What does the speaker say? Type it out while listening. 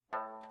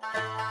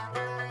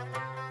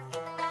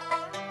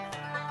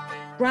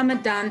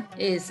Ramadan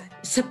is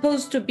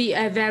supposed to be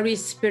a very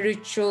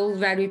spiritual,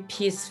 very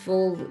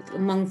peaceful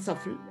month of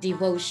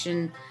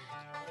devotion.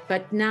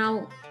 But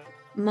now,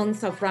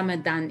 month of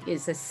Ramadan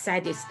is the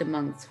saddest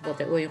month for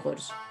the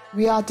Uyghurs.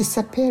 We are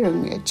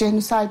disappearing.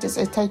 Genocide is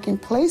taking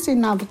place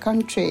in our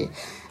country.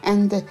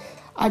 And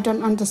I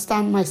don't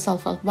understand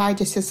myself why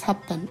this has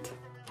happened.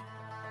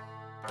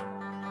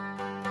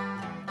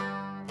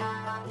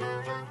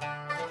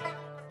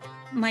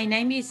 My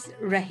name is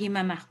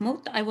Rahima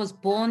Mahmoud. I was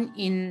born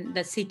in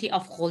the city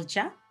of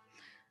Gholja,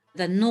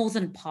 the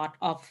northern part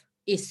of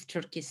East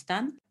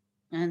Turkestan.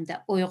 And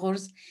the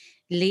Uyghurs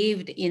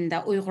lived in the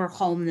Uyghur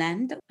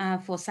homeland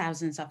for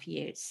thousands of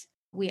years.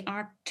 We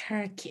are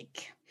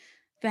Turkic,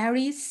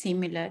 very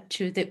similar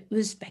to the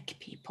Uzbek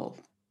people.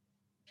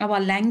 Our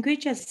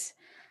language is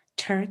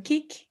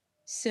Turkic,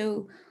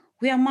 so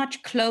we are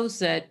much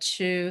closer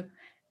to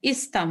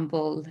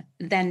Istanbul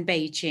than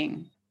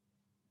Beijing.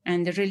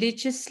 And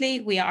religiously,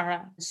 we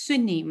are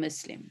Sunni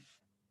Muslim.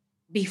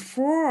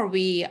 Before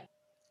we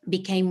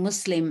became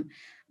Muslim,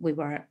 we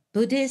were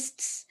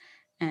Buddhists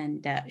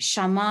and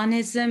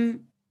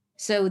shamanism.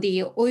 So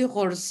the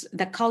Uyghurs,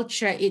 the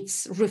culture, it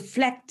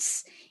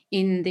reflects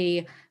in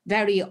the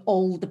very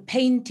old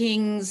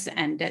paintings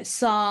and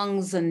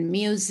songs and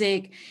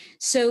music.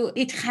 So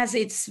it has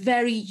its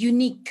very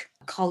unique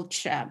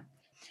culture.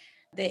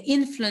 The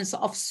influence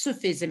of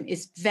Sufism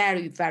is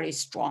very, very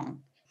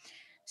strong.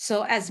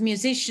 So as a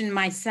musician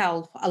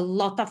myself, a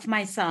lot of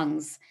my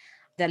songs,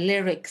 the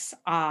lyrics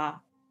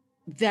are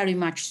very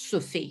much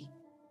Sufi.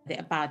 They're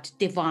about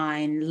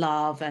divine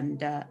love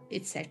and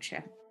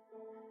etc.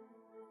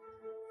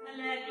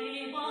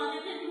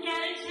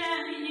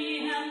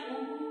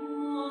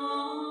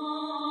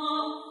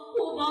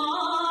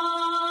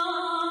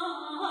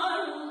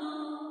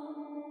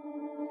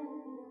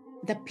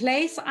 The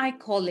place I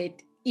call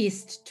it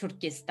East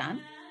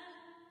Turkestan,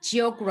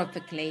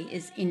 geographically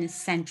is in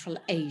Central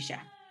Asia.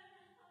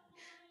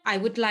 I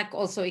would like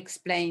also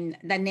explain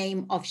the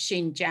name of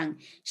Xinjiang.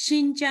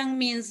 Xinjiang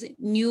means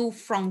new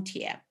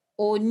frontier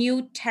or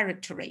new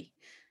territory,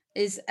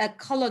 is a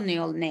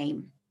colonial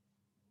name.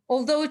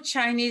 Although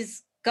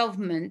Chinese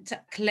government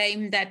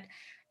claimed that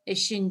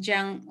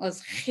Xinjiang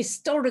was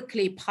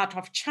historically part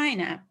of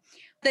China,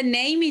 the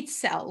name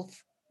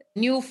itself,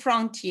 new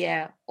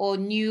frontier or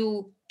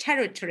new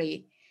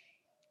territory,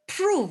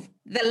 proved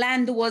the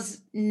land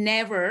was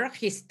never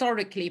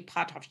historically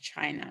part of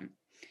China.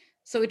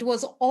 So it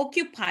was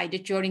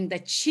occupied during the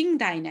Qing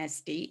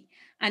dynasty,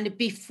 and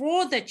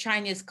before the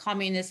Chinese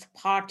Communist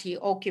Party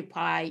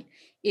occupied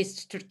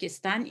East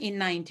Turkestan in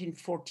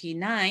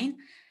 1949,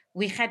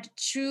 we had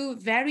two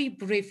very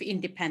brief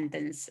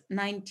independence,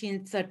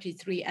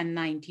 1933 and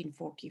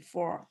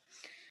 1944.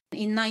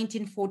 In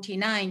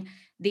 1949,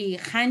 the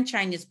Han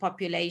Chinese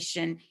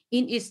population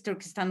in East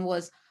Turkestan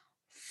was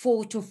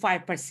 4 to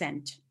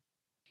 5%.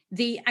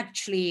 They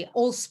actually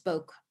all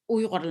spoke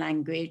Uyghur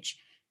language,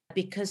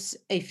 because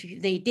if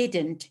they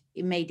didn't,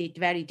 it made it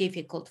very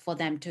difficult for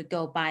them to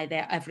go by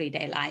their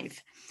everyday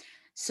life.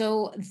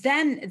 So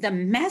then the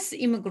mass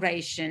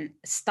immigration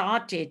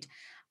started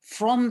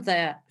from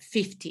the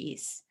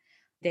 50s.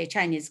 The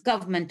Chinese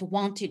government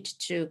wanted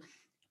to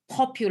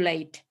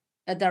populate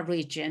the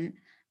region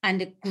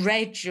and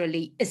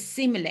gradually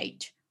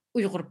assimilate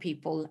Uyghur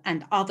people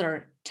and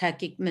other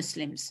Turkic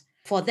Muslims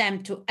for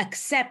them to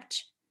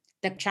accept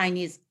the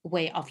Chinese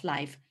way of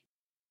life.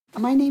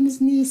 My name is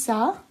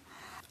Nisa.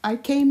 I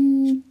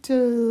came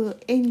to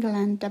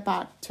England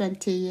about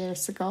 20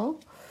 years ago,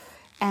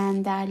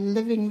 and I'm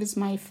living with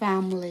my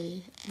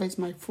family, with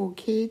my 4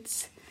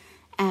 kids,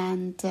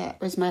 and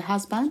with my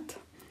husband.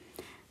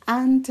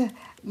 And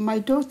my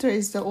daughter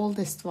is the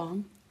oldest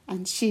one,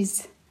 and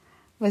she's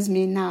with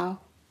me now.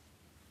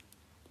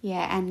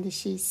 Yeah, and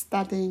she's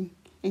studying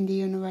in the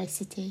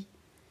university.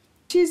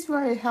 She's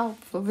very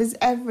helpful with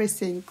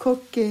everything,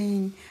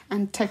 cooking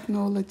and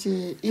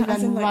technology,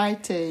 even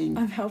writing.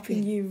 I'm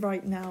helping you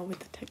right now with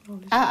the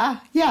technology.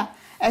 Yeah,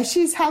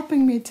 she's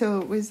helping me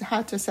with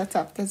how to set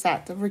up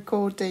the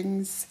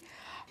recordings.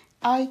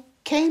 I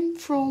came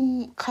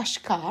from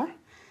Kashgar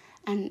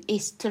and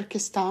East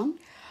Turkestan.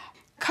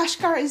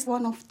 Kashgar is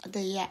one of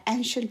the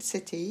ancient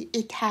city.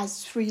 It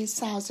has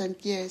 3,000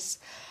 years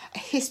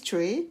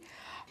history,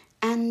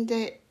 and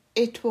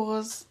it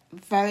was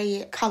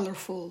very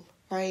colorful,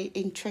 very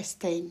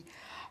interesting.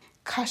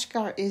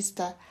 Kashgar is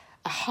the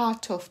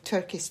heart of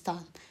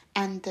Turkestan,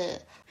 and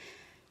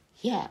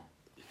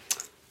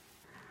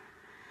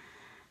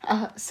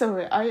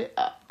sorry,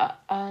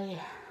 I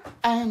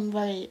am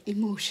very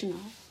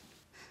emotional.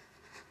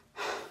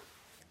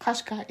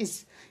 Kashgar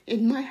is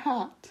in my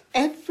heart.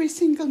 Every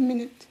single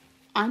minute,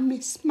 I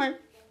miss my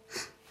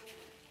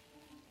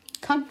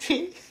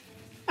country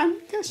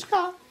and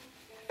Kashgar,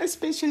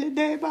 especially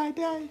day by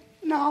day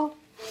now.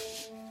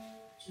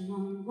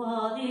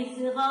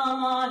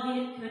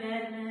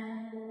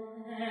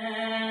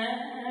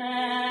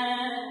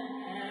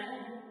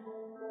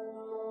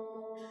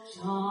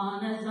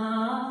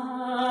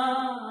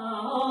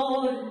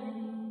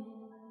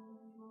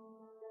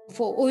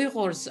 For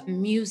Uyghurs,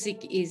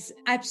 music is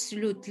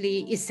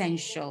absolutely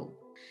essential.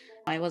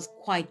 I was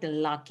quite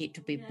lucky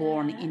to be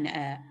born in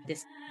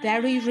this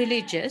very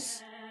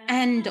religious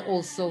and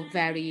also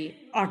very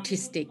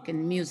artistic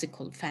and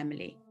musical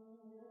family.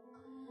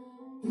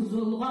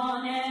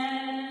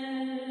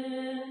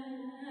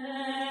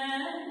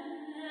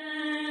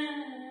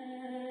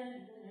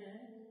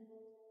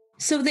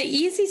 So the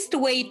easiest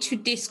way to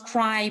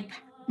describe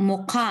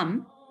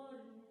maqam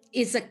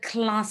is a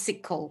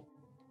classical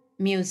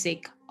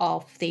music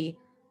of the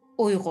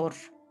Uyghur.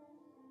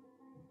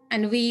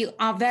 And we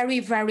are very,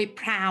 very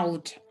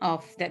proud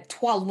of the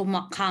 12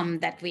 maqam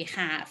that we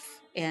have.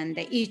 And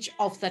each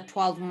of the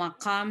 12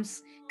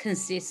 maqams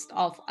consists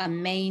of a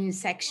main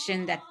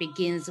section that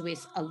begins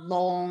with a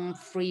long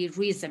free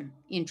rhythm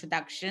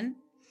introduction,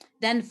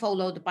 then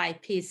followed by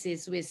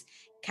pieces with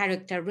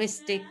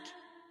characteristic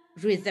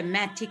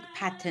rhythmatic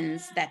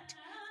patterns that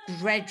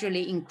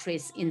gradually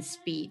increase in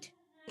speed.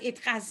 It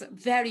has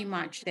very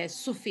much the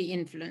Sufi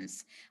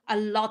influence. A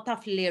lot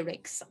of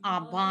lyrics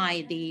are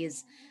by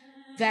these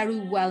very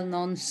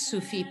well-known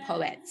Sufi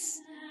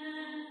poets.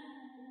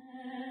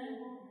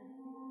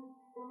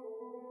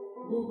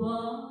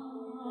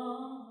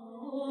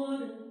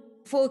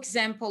 For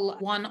example,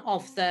 one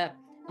of the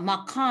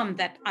maqam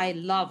that I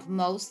love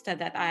most,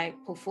 that I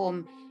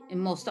perform in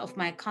most of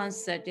my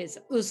concert, is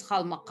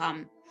Uzhal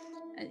Maqam.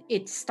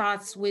 It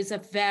starts with a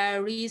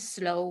very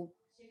slow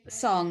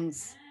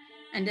songs,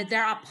 and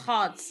there are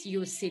parts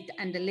you sit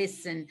and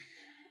listen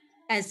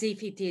as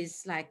if it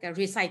is like a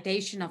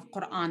recitation of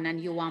Quran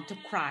and you want to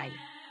cry.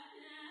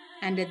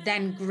 And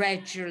then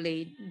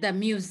gradually the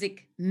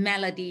music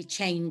melody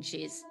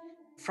changes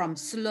from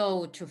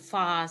slow to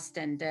fast,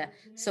 and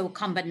so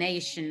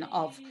combination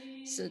of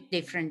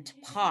different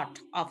part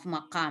of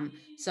maqam.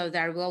 So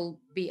there will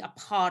be a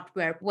part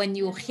where when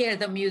you hear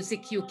the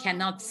music, you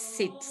cannot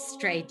sit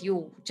straight.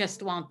 You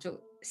just want to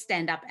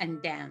stand up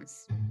and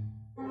dance.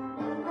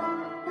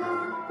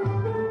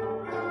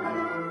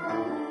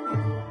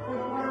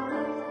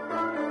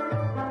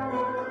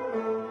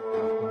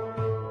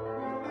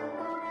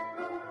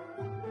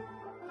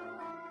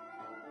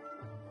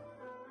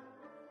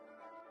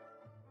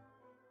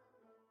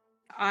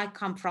 I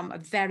come from a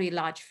very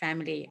large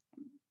family.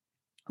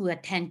 We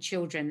had 10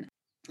 children,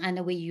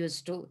 and we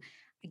used to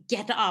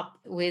get up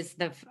with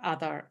the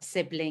other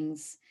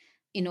siblings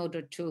in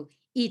order to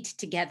eat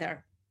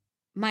together.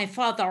 My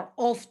father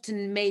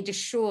often made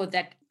sure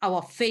that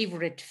our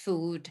favorite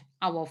food,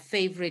 our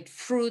favorite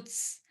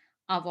fruits,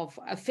 our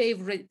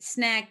favorite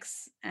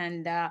snacks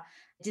and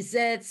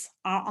desserts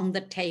are on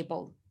the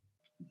table.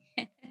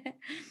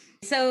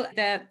 So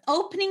the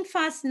opening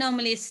fast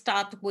normally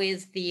start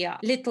with the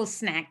little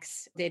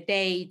snacks, the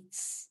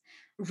dates,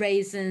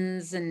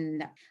 raisins,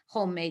 and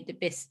homemade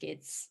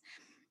biscuits.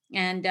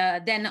 And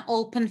then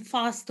open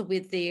fast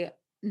with the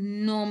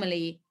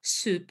normally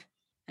soup,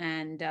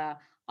 and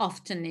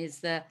often is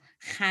the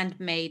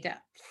handmade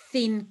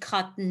thin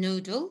cut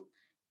noodle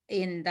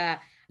in the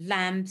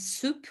lamb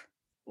soup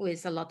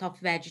with a lot of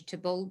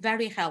vegetable,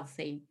 very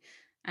healthy.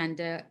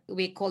 And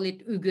we call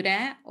it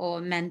ugure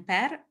or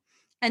menper.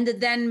 And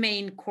then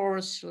main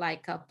course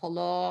like a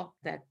polo,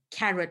 the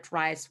carrot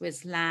rice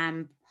with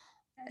lamb,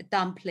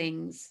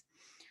 dumplings,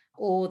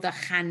 or the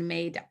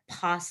handmade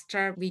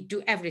pasta. We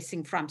do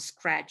everything from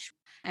scratch,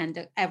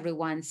 and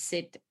everyone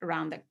sit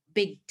around the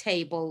big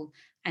table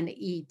and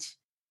eat.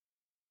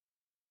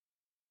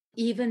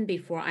 Even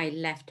before I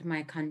left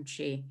my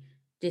country,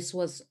 this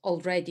was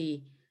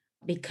already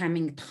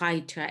becoming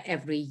tighter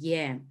every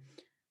year.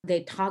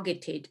 They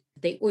targeted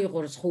the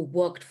Uyghurs who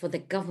worked for the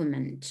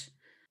government.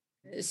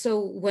 So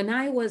when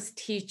I was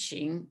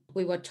teaching,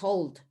 we were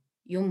told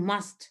you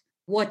must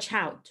watch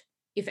out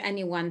if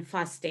anyone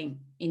fasting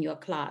in your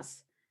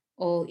class,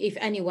 or if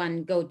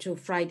anyone go to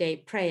Friday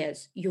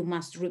prayers, you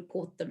must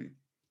report them.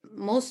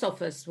 Most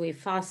of us, we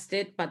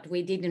fasted, but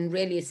we didn't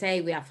really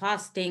say we are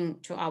fasting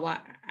to our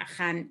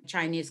Han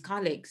Chinese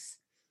colleagues.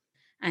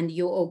 And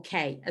you're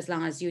okay as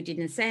long as you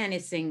didn't say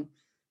anything.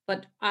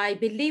 But I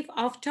believe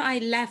after I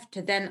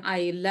left, then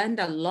I learned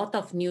a lot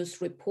of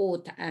news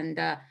report and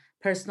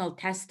personal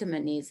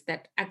testimonies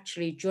that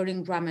actually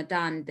during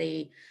Ramadan,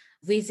 they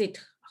visit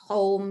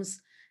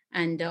homes,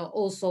 and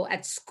also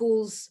at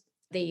schools,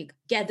 they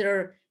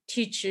gather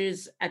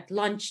teachers at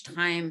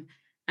lunchtime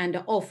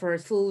and offer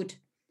food,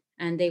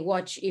 and they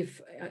watch if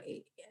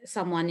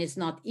someone is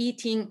not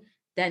eating,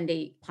 then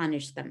they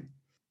punish them.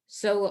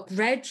 So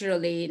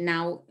gradually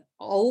now,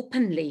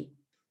 openly,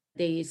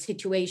 the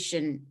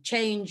situation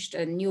changed,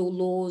 new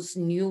laws,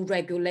 new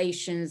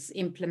regulations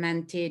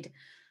implemented,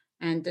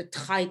 and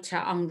tighter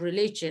on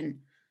religion.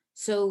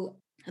 So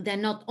they're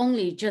not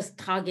only just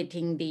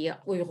targeting the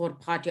Uyghur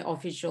Party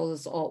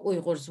officials or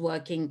Uyghurs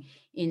working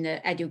in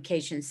the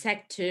education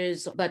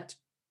sectors, but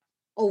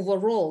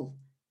overall.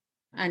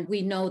 And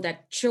we know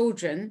that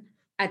children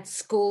at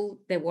school,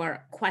 they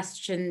were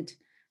questioned,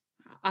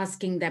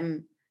 asking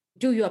them,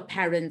 do your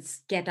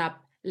parents get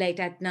up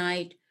late at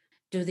night?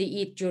 Do they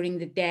eat during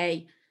the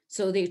day?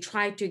 So they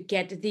try to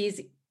get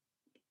these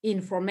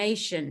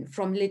information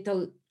from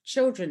little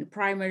children,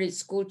 primary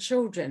school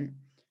children.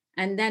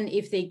 And then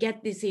if they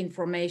get this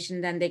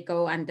information, then they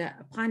go and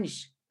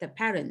punish the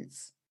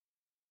parents.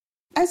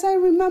 As I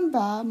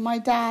remember, my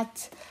dad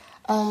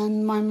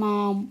and my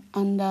mom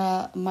and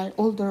my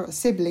older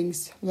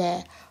siblings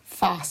were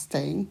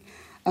fasting,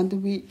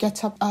 and we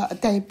get up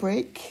at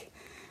daybreak,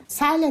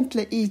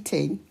 silently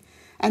eating.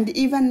 And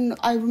even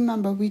I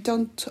remember we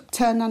don't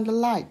turn on the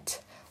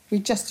light. We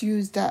just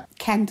use the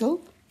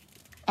candle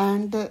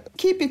and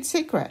keep it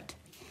secret.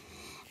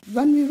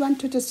 When we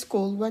went to the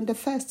school, when the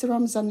first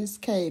Ramadan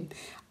came,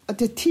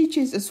 the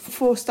teachers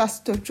forced us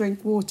to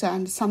drink water,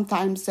 and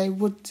sometimes they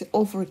would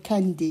offer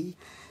candy.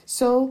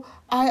 So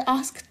I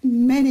asked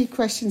many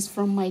questions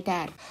from my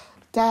dad.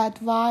 Dad,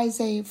 why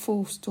they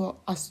forced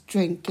us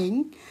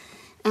drinking?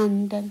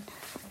 And then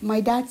my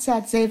dad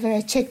said they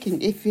were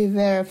checking if we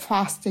were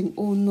fasting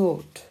or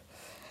not.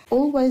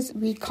 Always,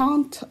 we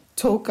can't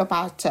talk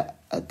about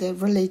the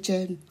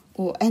religion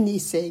or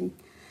anything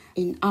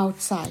in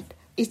outside.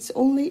 It's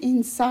only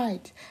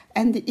inside.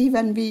 And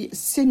even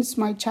since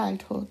my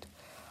childhood,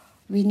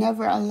 we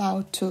never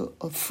allowed to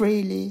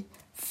freely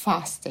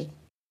fasting.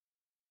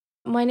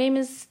 My name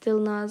is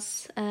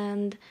Dilnaz,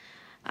 and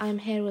I'm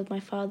here with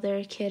my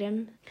father,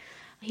 Kerim.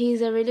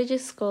 He's a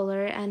religious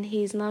scholar, and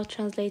he's now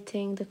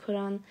translating the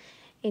Quran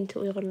into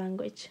Uyghur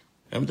language.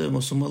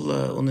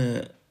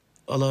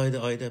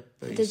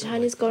 The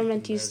Chinese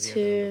government used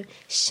to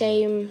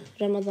shame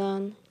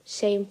Ramadan,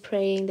 shame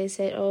praying. They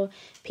said,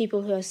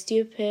 people who are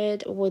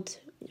stupid would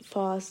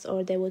fast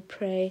or they would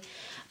pray.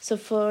 So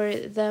for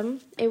them,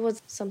 it was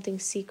something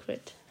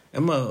secret. So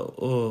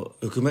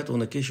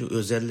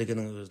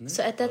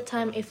at that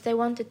time, if they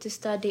wanted to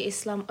study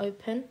Islam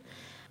open,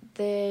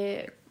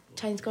 the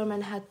Chinese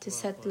government had to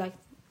set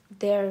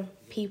their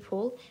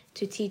people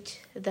to teach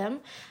them.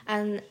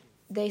 And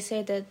they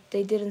say that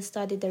they didn't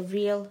study the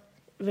real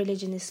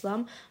religion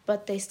Islam,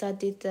 but they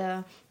studied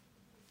the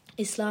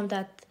Islam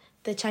that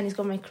the Chinese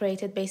government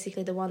created,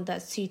 basically the one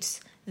that suits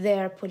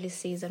their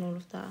policies and all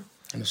of that.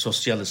 And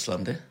social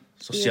Islam,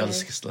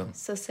 Socialist Islam.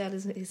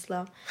 Socialist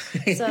Islam.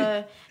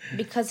 So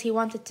because he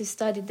wanted to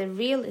study the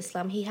real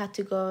Islam, he had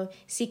to go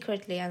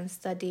secretly and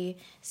study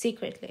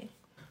secretly.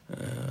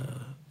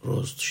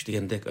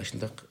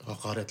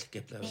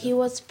 He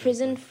was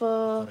prisoned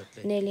for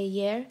nearly a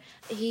year.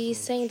 He's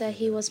saying that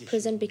he was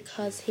prisoned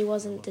because he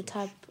wasn't the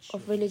type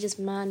of religious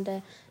man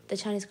that the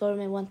Chinese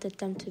government wanted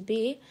them to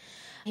be.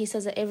 He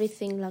says that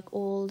everything,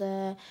 all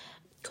the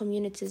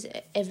communities,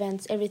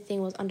 events,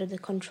 everything was under the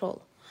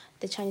control.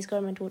 The Chinese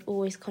government would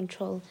always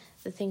control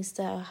the things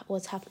that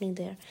was happening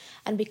there.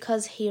 And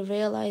because he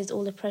realized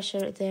all the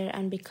pressure there,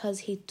 and because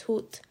he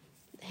taught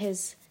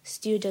his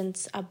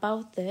students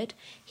about it,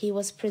 he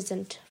was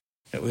prisoned.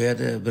 On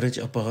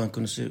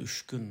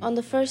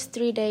the first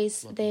 3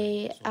 days,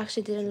 they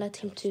actually didn't let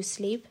him to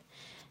sleep.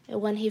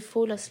 When he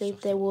fell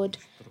asleep, they would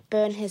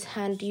burn his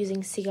hand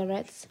using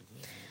cigarettes.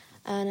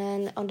 And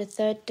then on the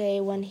third day,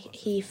 when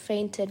he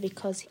fainted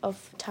because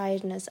of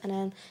tiredness, and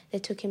then they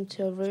took him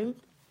to a room.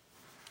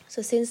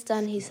 So since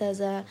then, he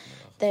says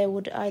they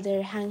would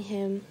either hang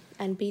him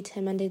and beat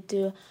him, and they'd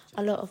do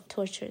a lot of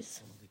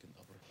tortures.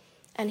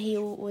 And he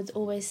would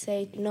always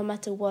say, no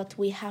matter what,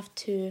 we have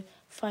to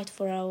fight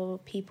for our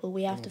people.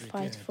 We have to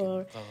fight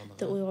for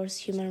the Uyghurs'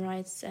 human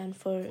rights and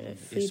for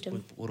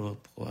freedom.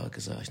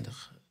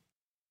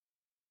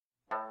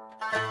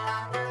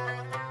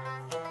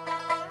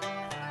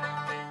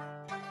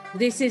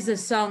 This is a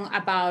song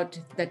about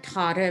the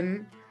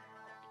Tarim.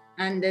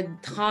 And the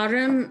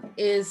Tarim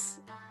is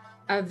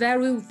a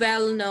very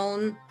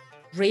well-known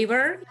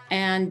river.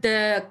 And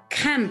the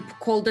camp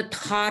called the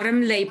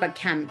Tarim labor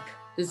camp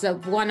is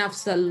one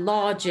of the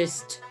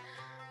largest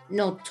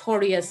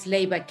notorious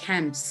labor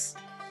camps.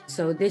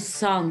 So this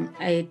song,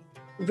 it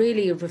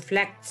really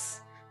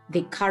reflects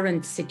the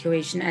current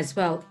situation as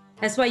well.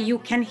 That's why you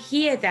can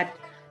hear that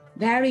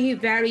very,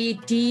 very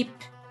deep,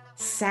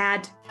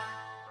 sad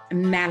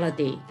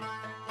melody.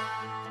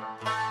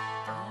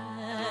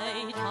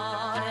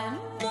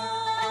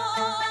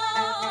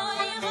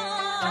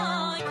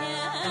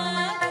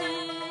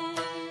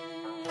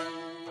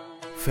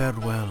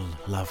 Farewell,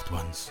 loved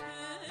ones.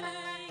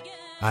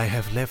 I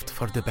have left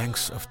for the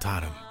banks of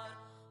Tarim.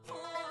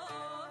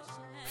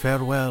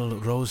 Farewell,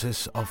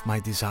 roses of my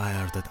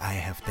desire that I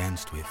have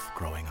danced with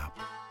growing up.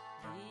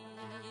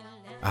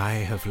 I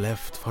have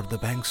left for the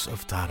banks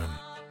of Tarim,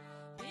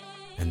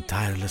 and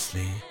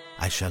tirelessly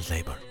I shall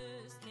labor.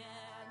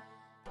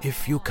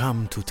 If you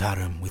come to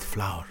Tarim with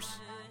flowers,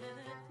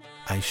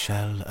 I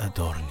shall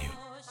adorn you.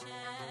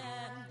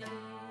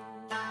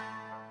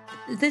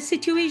 The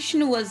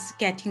situation was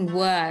getting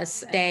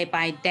worse day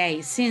by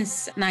day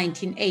since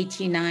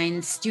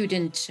 1989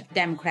 student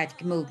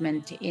democratic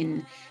movement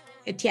in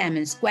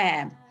Tiananmen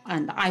Square,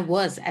 and I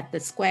was at the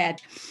square.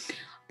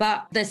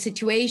 But the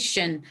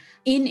situation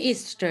in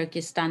East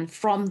Turkestan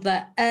from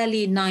the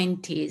early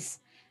 90s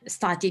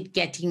started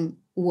getting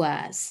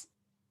worse.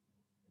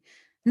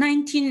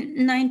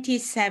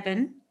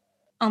 1997,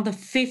 on the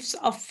 5th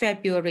of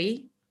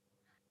February,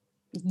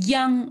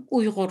 young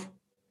Uyghur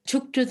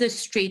took to the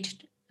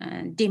street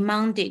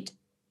demanded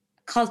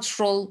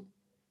cultural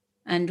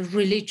and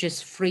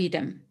religious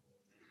freedom.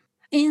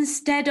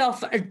 Instead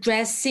of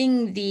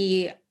addressing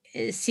the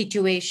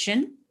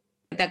situation,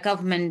 the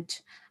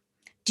government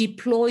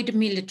deployed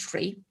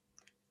military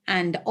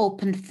and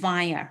opened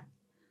fire,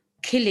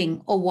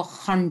 killing over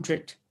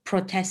 100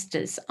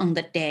 protesters on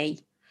the day,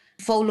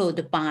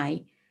 followed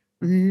by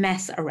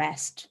mass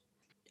arrest.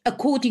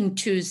 According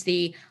to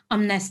the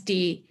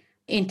Amnesty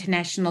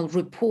International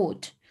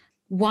report,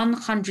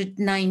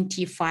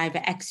 195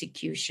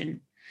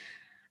 executions.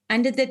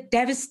 And the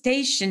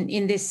devastation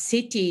in this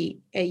city,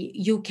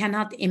 you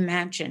cannot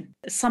imagine.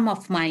 Some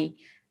of my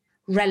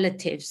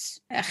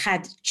relatives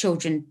had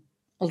children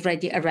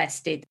already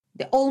arrested.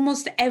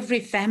 Almost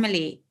every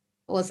family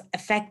was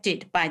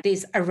affected by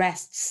these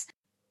arrests.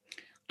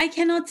 I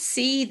cannot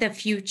see the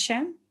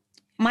future,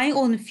 my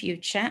own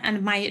future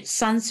and my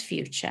son's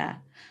future.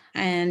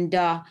 And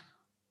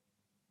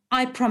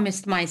I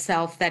promised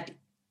myself that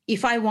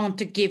if I want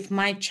to give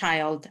my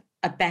child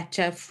a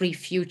better, free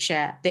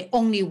future, the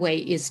only way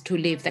is to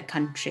leave the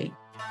country.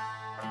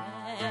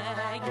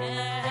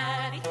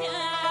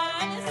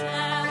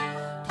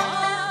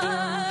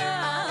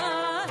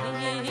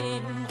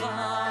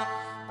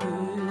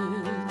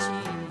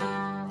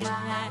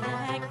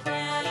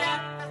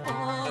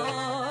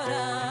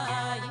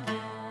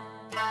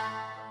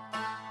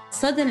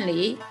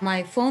 Suddenly,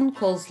 my phone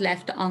calls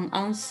left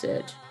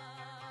unanswered.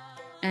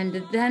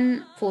 And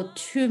then for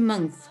 2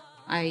 months,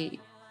 I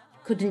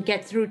couldn't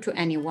get through to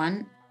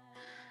anyone.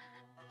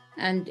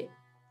 And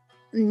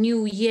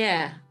New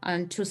Year,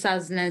 on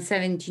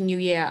 2017 New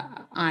Year,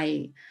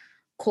 I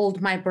called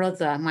my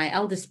brother, my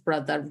eldest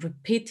brother,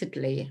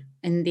 repeatedly.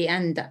 In the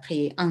end,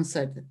 he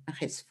answered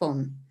his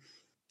phone.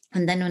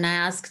 And then when I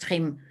asked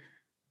him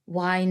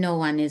why no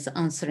one is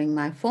answering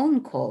my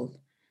phone call,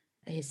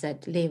 he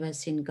said, leave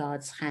us in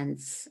God's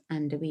hands,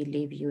 and we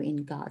leave you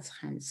in God's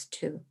hands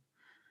too.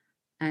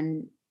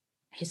 And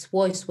his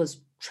voice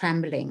was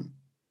trembling.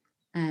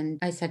 And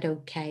I said,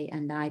 okay,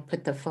 and I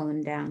put the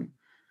phone down.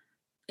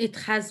 It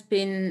has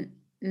been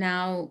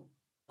now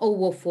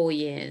over 4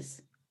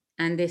 years,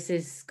 and this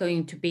is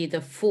going to be the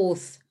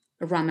 4th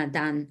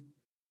Ramadan.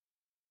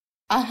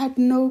 I had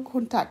no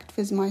contact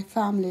with my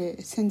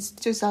family since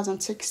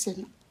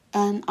 2016,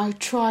 and I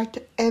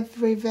tried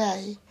every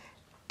way.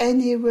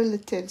 Any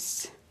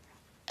relatives,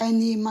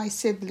 any my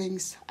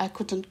siblings, I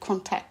couldn't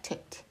contact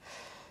it.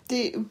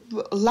 The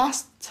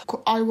last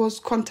I was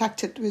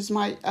contacted with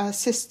my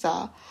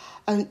sister,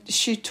 and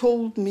she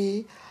told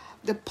me,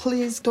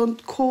 please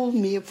don't call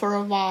me for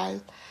a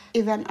while.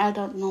 Even I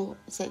don't know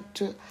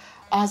that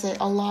are they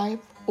alive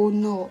or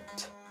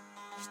not.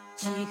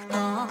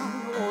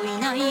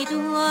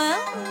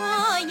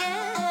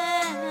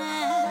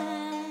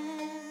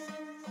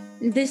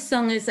 This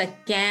song is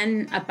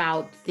again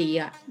about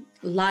the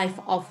life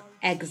of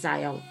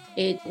exile.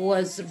 It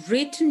was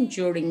written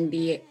during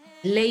the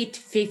late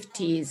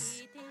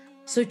 50s.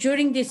 So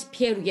during this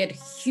period,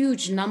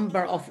 huge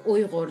number of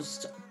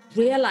Uyghurs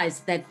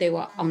realized that they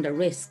were under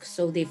risk,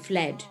 so they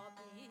fled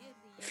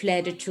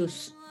to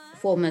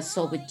former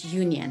Soviet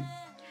Union.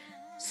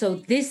 So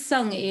this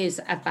song is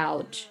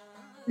about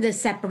the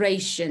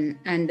separation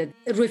and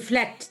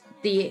reflect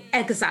the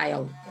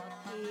exile.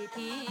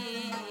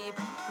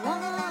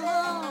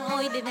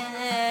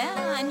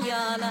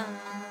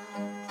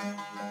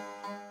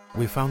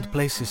 We found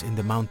places in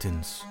the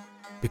mountains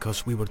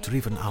because we were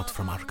driven out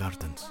from our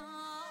gardens.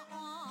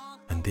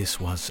 And this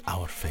was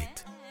our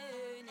fate.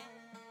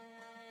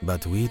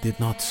 But we did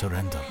not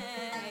surrender.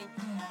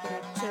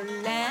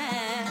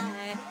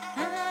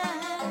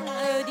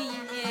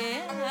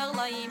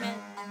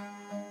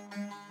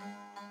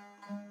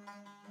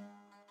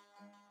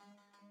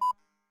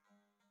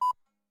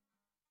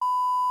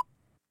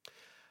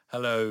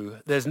 Hello.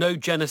 There's no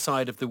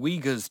genocide of the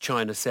Uyghurs,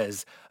 China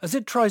says, as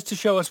it tries to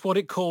show us what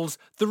it calls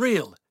the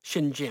real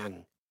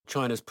Xinjiang.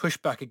 China's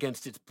pushback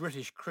against its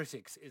British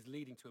critics is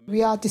leading to...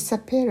 We are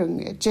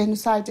disappearing.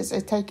 Genocide is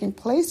taking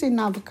place in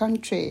our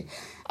country.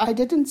 I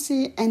didn't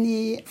see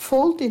any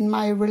fault in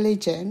my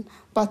religion,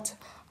 but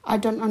I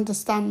don't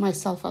understand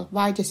myself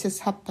why this has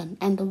happened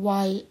and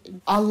why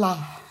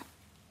Allah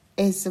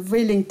is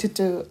willing to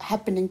do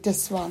happening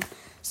this one.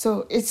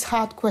 So it's a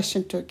hard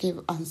question to give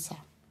answer.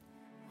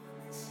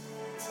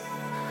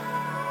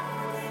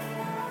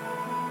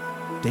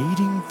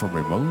 Dating from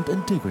remote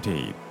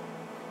antiquity,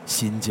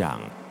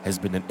 Xinjiang has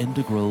been an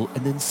integral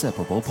and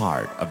inseparable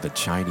part of the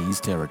Chinese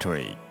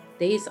territory.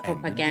 This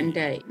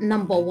propaganda,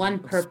 number one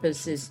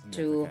purpose is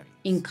to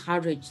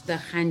encourage the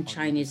Han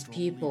Chinese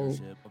people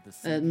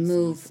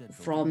move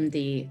from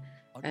the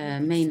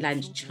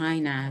mainland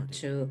China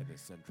to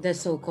the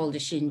so-called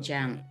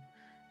Xinjiang.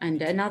 And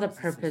another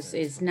purpose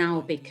is now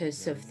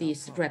because of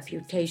this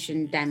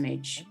reputation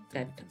damage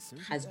that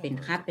has been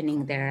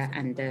happening there,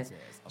 and the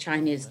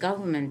Chinese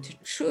government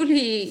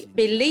truly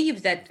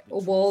believe that the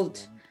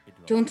world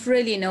don't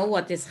really know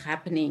what is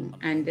happening,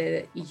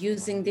 and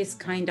using this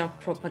kind of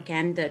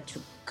propaganda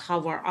to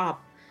cover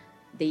up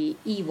the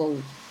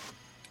evil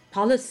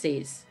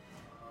policies.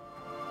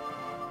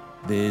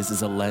 This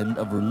is a land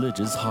of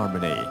religious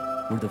harmony,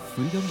 where the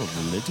freedom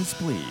of religious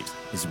beliefs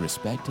is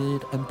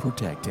respected and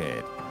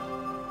protected.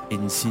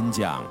 In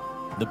Xinjiang,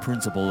 the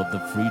principle of the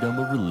freedom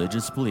of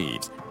religious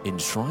beliefs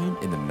enshrined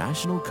in the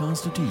national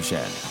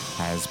constitution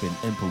has been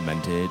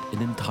implemented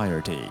in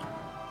entirety.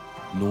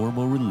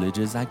 Normal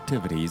religious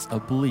activities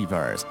of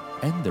believers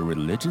and their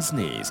religious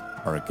needs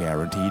are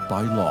guaranteed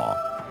by law.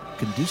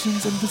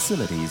 Conditions and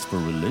facilities for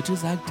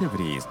religious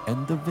activities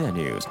and the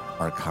venues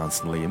are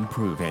constantly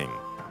improving.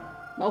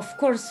 Of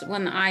course,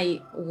 when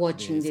I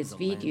watching these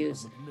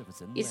videos,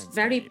 it's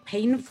very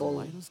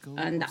painful,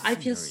 and I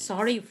feel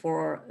sorry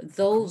for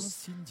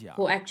those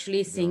who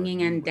actually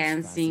singing and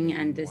dancing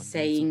and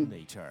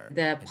saying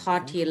the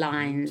party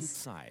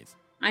lines.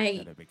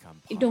 I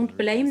don't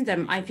blame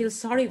them. I feel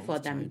sorry for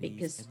them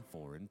because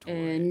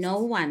no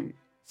one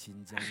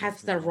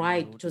has the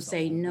right to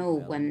say no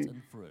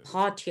when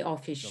party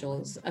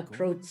officials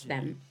approach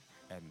them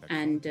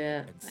and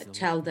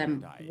tell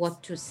them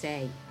what to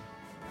say.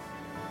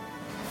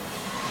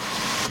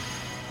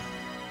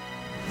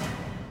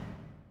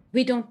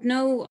 We don't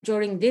know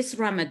during this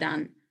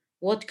Ramadan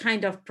what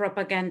kind of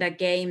propaganda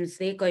games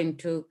they're going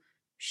to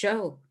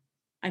show.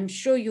 I'm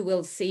sure you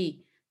will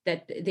see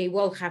that they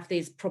will have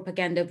this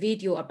propaganda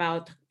video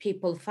about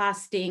people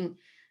fasting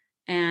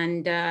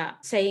and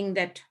saying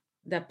that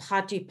the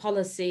party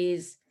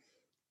policies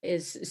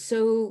is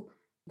so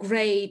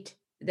great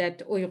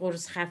that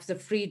Uyghurs have the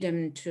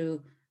freedom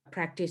to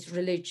practice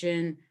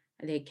religion,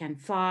 they can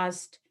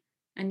fast,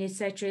 and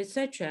etc.,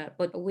 etc.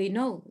 But we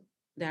know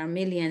there are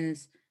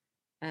millions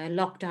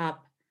locked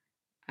up,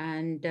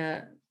 and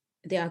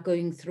they are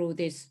going through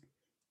this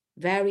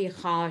very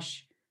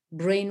harsh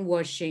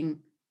brainwashing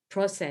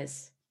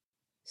process.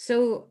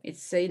 So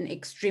it's an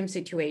extreme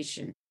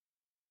situation.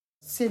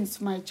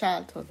 Since my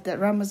childhood, the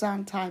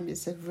Ramadan time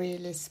is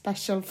really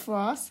special for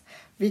us.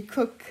 We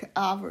cook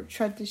our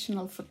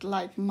traditional food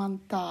like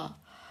manta,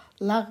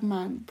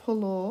 lagman,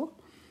 polo,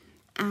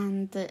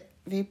 and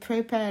we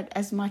prepare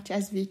as much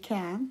as we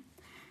can.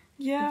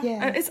 Yeah.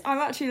 I'm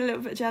actually a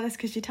little bit jealous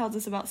because she tells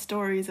us about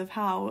stories of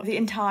how the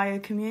entire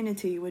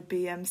community would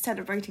be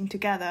celebrating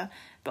together.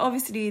 But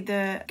obviously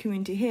the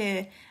community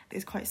here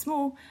is quite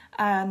small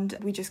and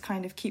we just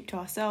kind of keep to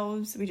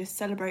ourselves. We just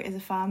celebrate as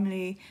a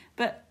family.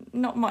 But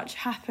not much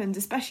happens,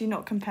 especially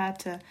not compared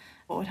to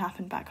what would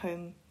happen back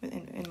home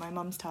in my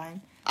mum's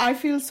time. I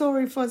feel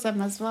sorry for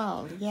them as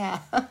well, yeah.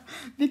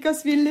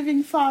 Because we're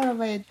living far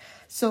away,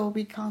 so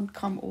we can't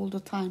come all the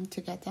time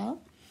together.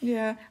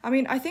 Yeah, I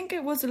mean, I think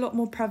it was a lot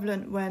more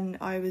prevalent when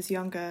I was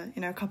younger,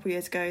 a couple of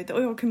years ago. The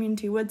Uyghur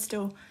community would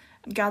still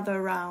gather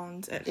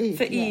around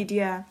for Eid,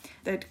 yeah.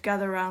 They'd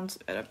gather around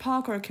at a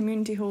park or a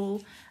community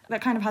hall.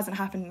 That kind of hasn't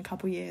happened in a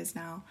couple of years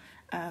now.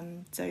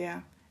 So,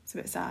 yeah, it's a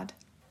bit sad.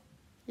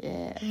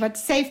 Yeah, but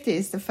safety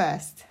is the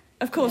first.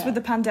 Of course, with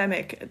the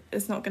pandemic,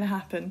 it's not going to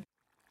happen.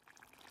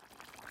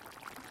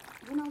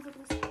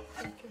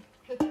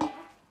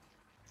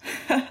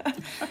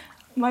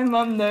 My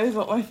mum knows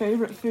what my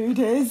favourite food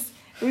is.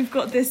 We've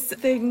got this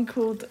thing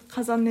called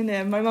kazan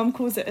nene. My mum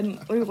calls it an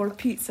Uyghur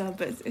pizza,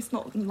 but it's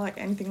not like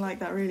anything like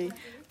that really.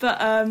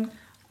 But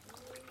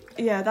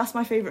yeah, that's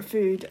my favourite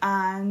food,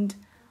 and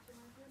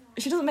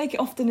she doesn't make it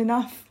often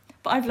enough.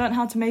 But I've learned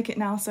how to make it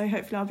now, so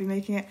hopefully I'll be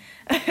making it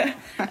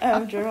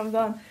during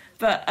Ramadan.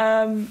 But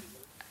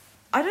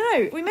I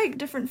don't know. We make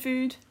different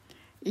food.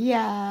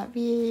 Yeah,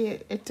 we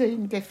are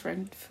doing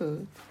different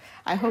food.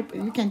 I hope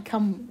you can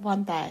come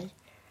one day,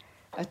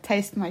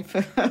 taste my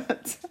food.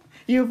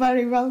 You're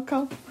very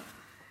welcome.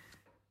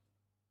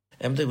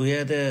 He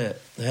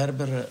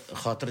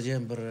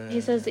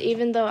says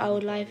even though our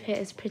life here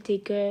is pretty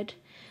good,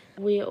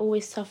 we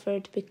always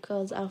suffered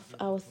because of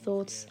our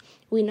thoughts.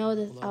 We know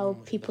that our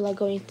people are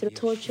going through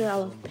torture,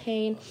 our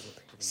pain.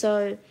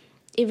 So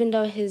even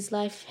though his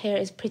life here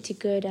is pretty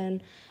good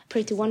and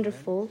pretty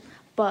wonderful,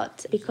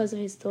 but because of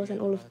his thoughts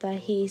and all of that,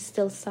 he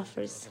still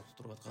suffers.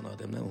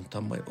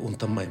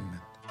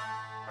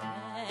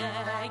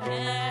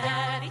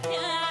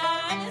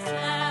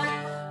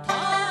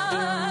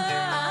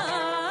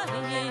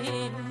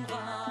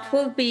 It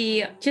will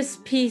be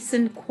just peace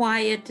and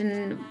quiet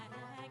and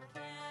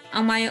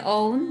on my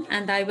own,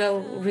 and I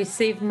will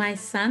receive my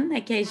son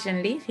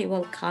occasionally. He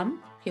will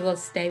come, he will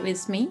stay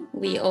with me.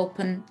 We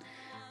open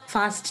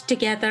fast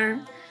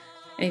together,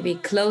 maybe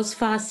close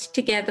fast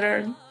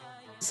together.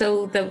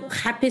 So the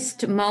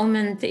happiest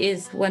moment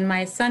is when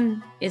my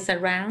son is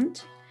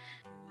around.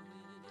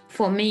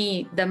 For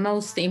me, the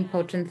most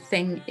important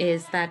thing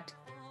is that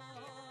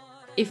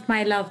if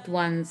my loved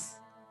ones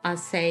are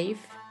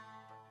safe,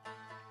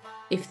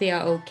 if they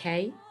are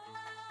okay,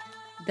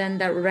 then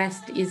the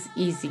rest is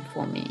easy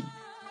for me.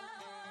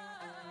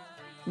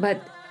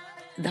 But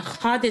the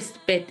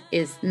hardest bit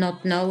is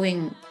not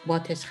knowing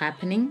what is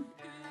happening.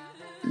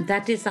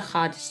 That is the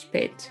hardest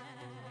bit.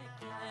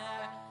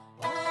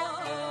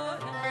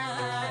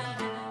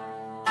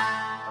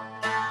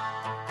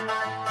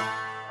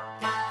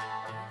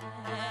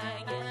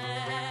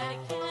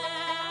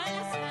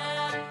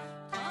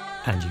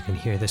 And You can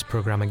hear this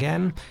programme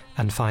again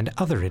and find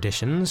other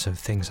editions of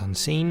Things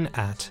Unseen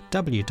at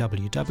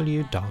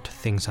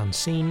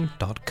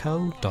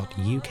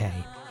www.thingsunseen.co.uk.